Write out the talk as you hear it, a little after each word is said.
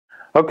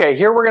Okay,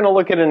 here we're going to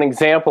look at an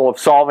example of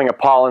solving a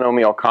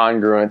polynomial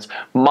congruence,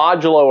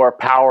 modulo or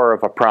power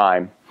of a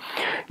prime.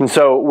 And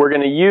so we're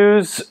going to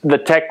use the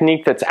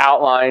technique that's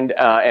outlined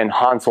in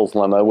Hensel's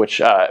lemma, which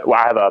I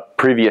have a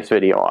previous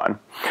video on.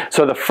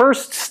 So the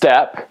first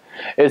step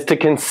is to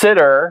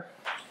consider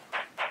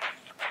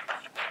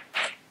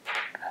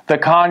the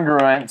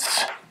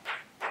congruence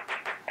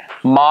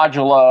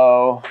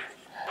modulo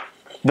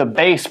the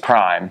base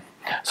prime.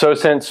 So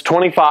since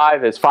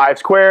 25 is 5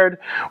 squared,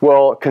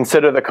 we'll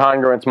consider the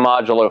congruence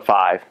modulo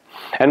 5.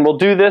 And we'll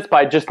do this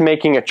by just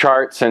making a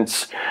chart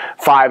since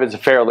 5 is a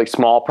fairly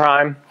small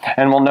prime.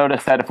 And we'll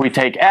notice that if we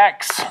take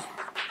x,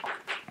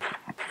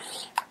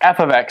 f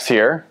of x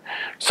here,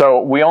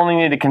 so we only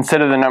need to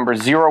consider the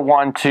numbers 0,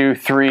 1, 2,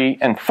 3,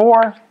 and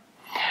 4.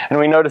 And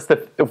we notice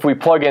that if we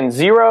plug in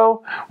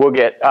 0, we'll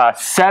get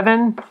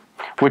 7,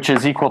 which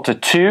is equal to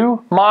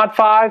 2 mod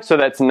 5, so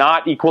that's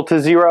not equal to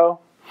 0.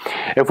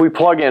 If we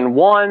plug in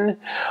 1,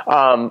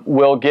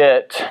 we'll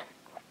get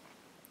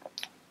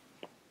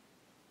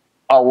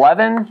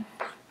 11,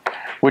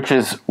 which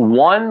is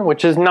 1,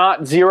 which is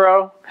not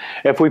 0.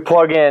 If we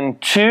plug in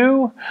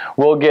 2,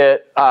 we'll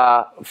get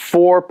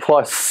 4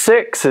 plus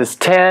 6 is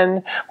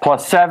 10,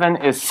 plus 7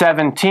 is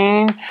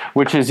 17,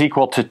 which is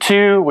equal to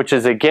 2, which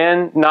is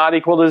again not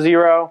equal to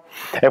 0.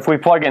 If we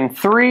plug in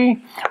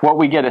 3, what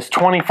we get is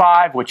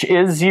 25, which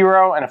is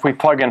 0. And if we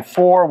plug in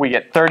 4, we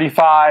get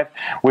 35,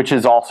 which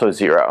is also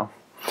 0.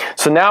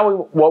 So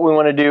now what we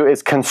want to do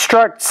is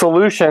construct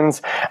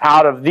solutions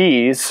out of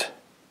these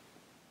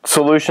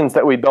solutions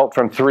that we built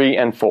from 3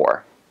 and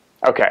 4.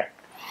 Okay,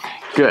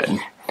 good.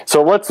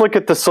 So let's look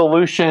at the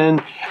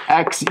solution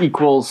x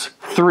equals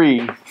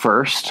 3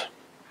 first.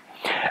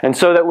 And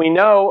so that we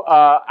know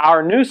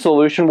our new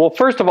solution, well,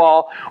 first of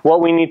all,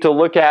 what we need to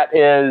look at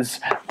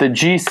is the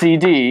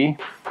GCD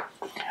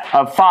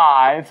of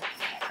 5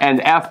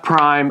 and f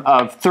prime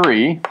of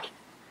 3.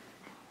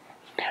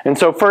 And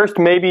so first,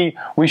 maybe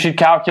we should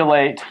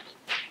calculate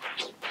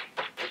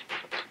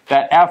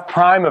that f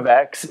prime of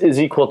x is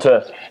equal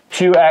to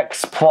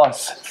 2x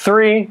plus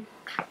 3.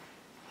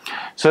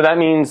 So that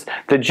means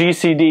the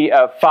GCD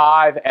of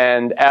 5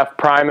 and f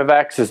prime of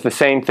x is the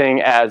same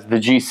thing as the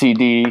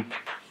GCD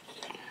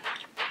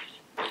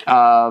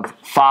of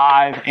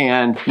 5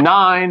 and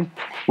 9,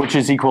 which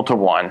is equal to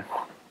 1.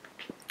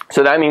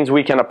 So that means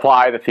we can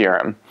apply the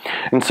theorem.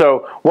 And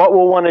so what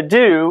we'll want to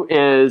do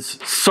is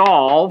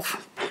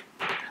solve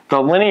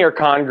the linear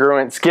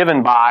congruence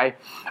given by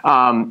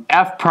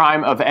f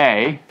prime of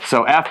a,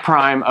 so f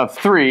prime of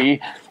 3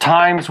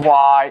 times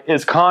y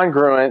is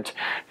congruent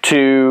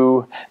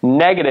to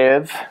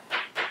negative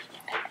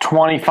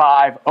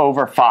 25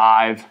 over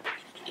 5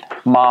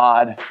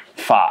 mod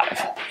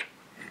 5.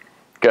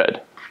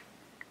 Good.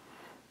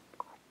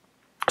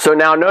 So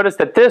now notice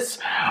that this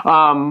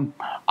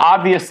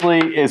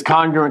obviously is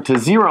congruent to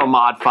 0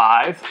 mod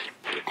 5,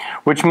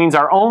 which means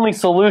our only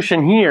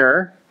solution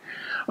here,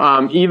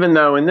 even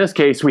though in this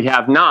case we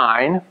have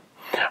 9,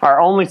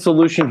 our only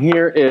solution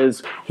here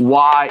is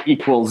y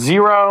equals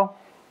 0,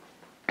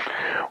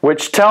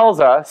 which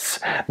tells us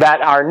that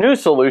our new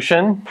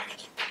solution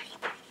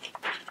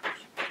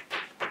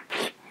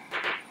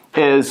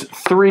is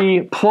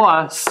 3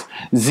 plus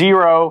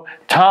 0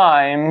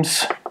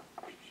 times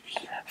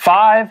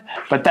 5,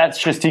 but that's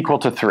just equal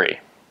to 3.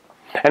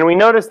 And we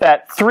notice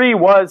that 3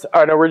 was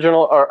an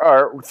original,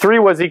 or 3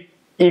 was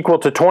equal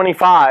to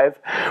 25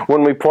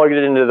 when we plugged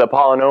it into the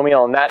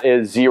polynomial, and that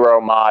is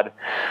 0 mod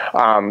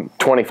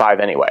 25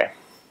 anyway.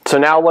 So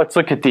now let's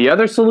look at the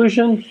other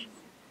solution.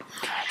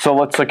 So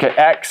let's look at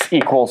x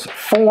equals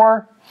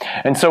 4.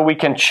 And so we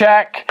can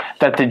check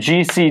that the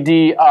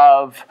GCD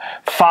of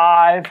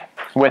 5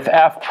 with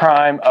f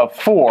prime of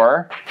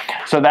 4,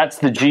 so that's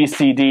the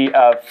GCD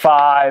of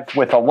 5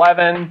 with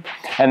 11,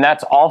 and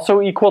that's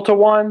also equal to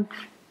 1.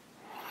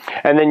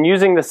 And then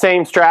using the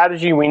same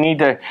strategy, we need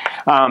to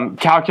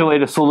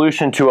calculate a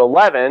solution to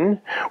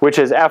 11, which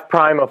is f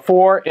prime of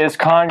 4 is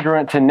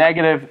congruent to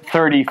negative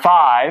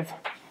 35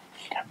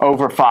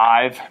 over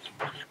 5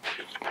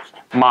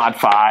 mod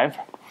 5.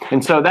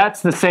 And so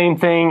that's the same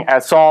thing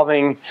as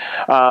solving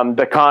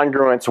the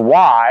congruence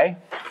y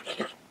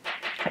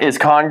is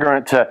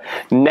congruent to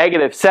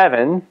negative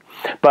 7,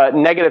 but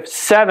negative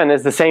 7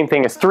 is the same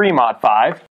thing as 3 mod 5.